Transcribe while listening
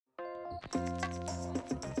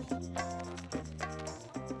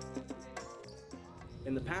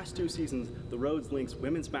In the past 2 seasons, the Rhodes Lynx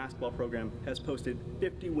women's basketball program has posted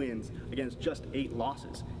 50 wins against just 8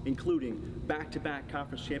 losses, including back-to-back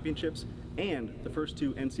conference championships and the first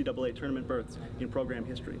 2 NCAA tournament berths in program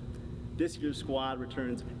history. This year's squad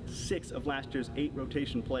returns 6 of last year's 8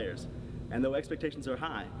 rotation players, and though expectations are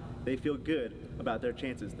high, they feel good about their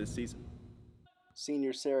chances this season.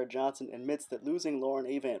 Senior Sarah Johnson admits that losing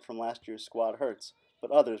Lauren Avant from last year's squad hurts,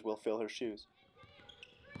 but others will fill her shoes.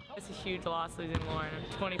 It's a huge loss losing Lauren.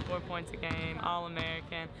 24 points a game,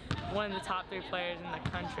 All-American, one of the top 3 players in the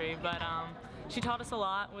country. But she taught us a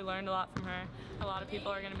lot. We learned a lot from her. A lot of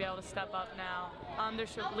people are going to be able to step up now.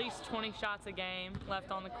 There's at least 20 shots a game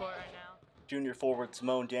left on the court right now. Junior forward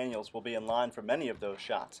Simone Daniels will be in line for many of those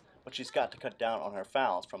shots, but she's got to cut down on her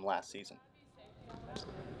fouls from last season.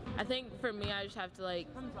 I think for me, I just have to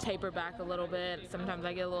taper back a little bit. Sometimes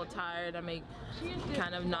I get a little tired. I make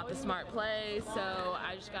kind of not the smart play, so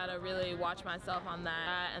I just gotta really watch myself on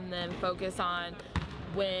that and then focus on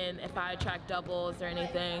if I attract doubles or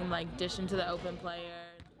anything, like dish into the open player.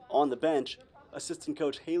 On the bench, assistant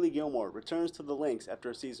coach Haley Gilmore returns to the Lynx after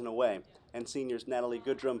a season away, and seniors Natalie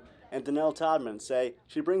Goodrum and Dy'Nelle Todman say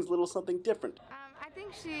she brings a little something different. I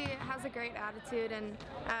think she has a great attitude, and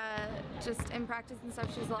just in practice and stuff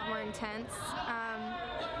she's a lot more intense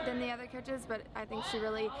than the other coaches, but I think she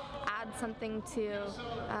really adds something to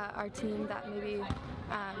our team that maybe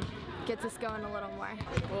gets us going a little more.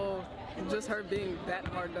 Well, just her being that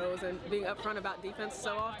hard-nosed and being upfront about defense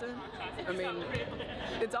so often. I mean,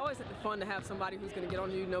 it's always fun to have somebody who's going to get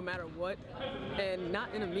on you no matter what, and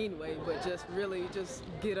not in a mean way, but just really just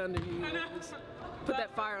get under you. Just put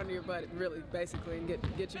that fire under your butt, really, basically, and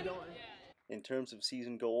get you going. In terms of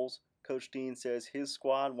season goals, Coach Dean says his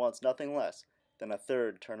squad wants nothing less than a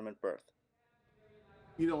 3rd tournament berth.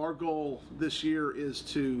 You know, our goal this year is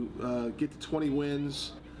to get to 20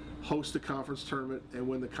 wins, host the conference tournament, and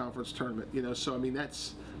win the conference tournament. You know, so I mean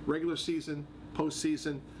that's regular season,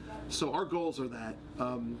 postseason. So our goals are that.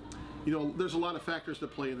 You know, there's a lot of factors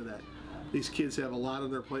that play into that. These kids have a lot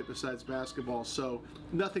on their plate besides basketball, so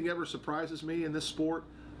nothing ever surprises me in this sport,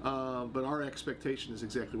 but our expectation is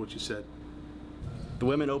exactly what you said. The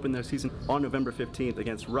women open their season on November 15th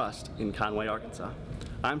against Rust in Conway, Arkansas.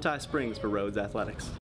 I'm Ty Springs for Rhodes Athletics.